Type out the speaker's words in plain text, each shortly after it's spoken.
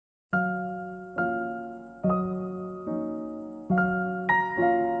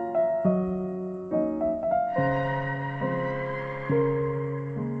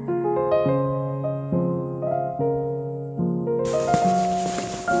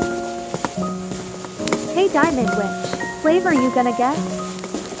Diamond, which flavor you gonna get?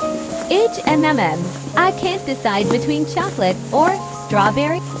 H&M. I can't decide between chocolate or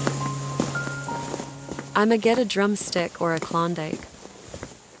strawberry. I'ma get a drumstick or a Klondike.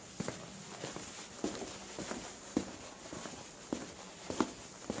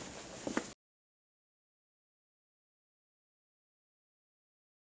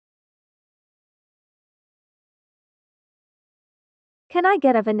 Can I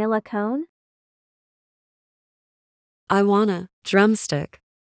get a vanilla cone? I want a drumstick.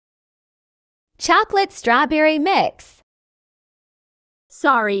 Chocolate strawberry mix.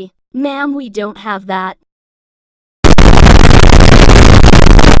 Sorry, ma'am, we don't have that.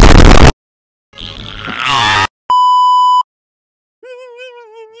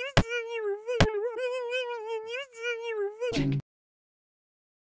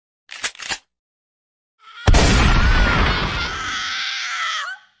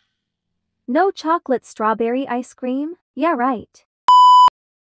 No chocolate strawberry ice cream? Yeah, right.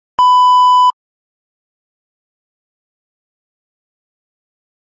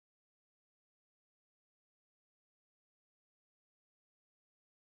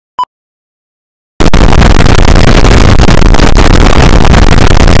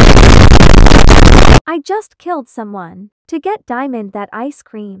 I just killed someone to get Diamond that ice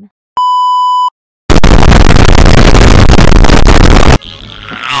cream.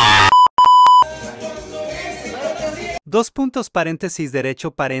 Dos puntos paréntesis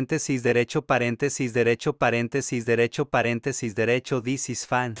derecho paréntesis derecho paréntesis derecho paréntesis derecho paréntesis derecho. This is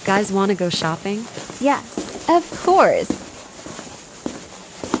fun. Guys wanna go shopping? Yes. Of course.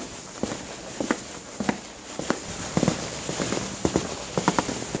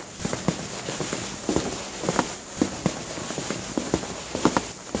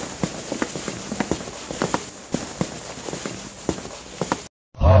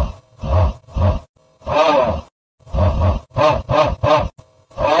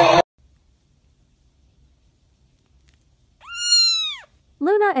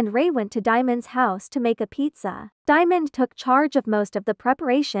 Luna and Ray went to Diamond's house to make a pizza. Diamond took charge of most of the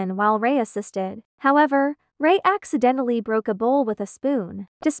preparation while Ray assisted. However, Ray accidentally broke a bowl with a spoon.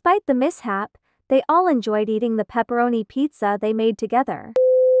 Despite the mishap, they all enjoyed eating the pepperoni pizza they made together.